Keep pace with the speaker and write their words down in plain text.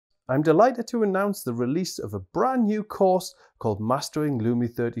I'm delighted to announce the release of a brand new course called Mastering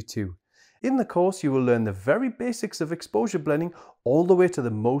Lumi32. In the course, you will learn the very basics of exposure blending all the way to the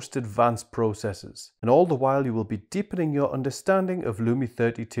most advanced processes. And all the while, you will be deepening your understanding of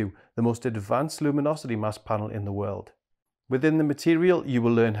Lumi32, the most advanced luminosity mask panel in the world. Within the material, you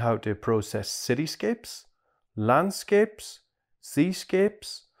will learn how to process cityscapes, landscapes,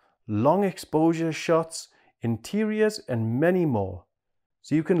 seascapes, long exposure shots, interiors, and many more.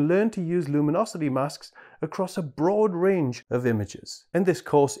 So you can learn to use luminosity masks across a broad range of images. And this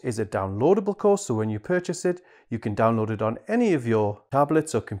course is a downloadable course, so when you purchase it, you can download it on any of your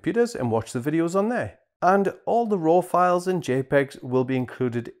tablets or computers and watch the videos on there. And all the raw files and JPEGs will be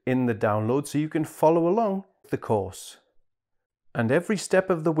included in the download, so you can follow along the course. And every step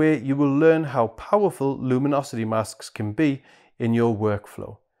of the way, you will learn how powerful luminosity masks can be in your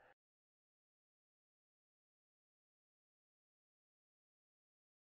workflow.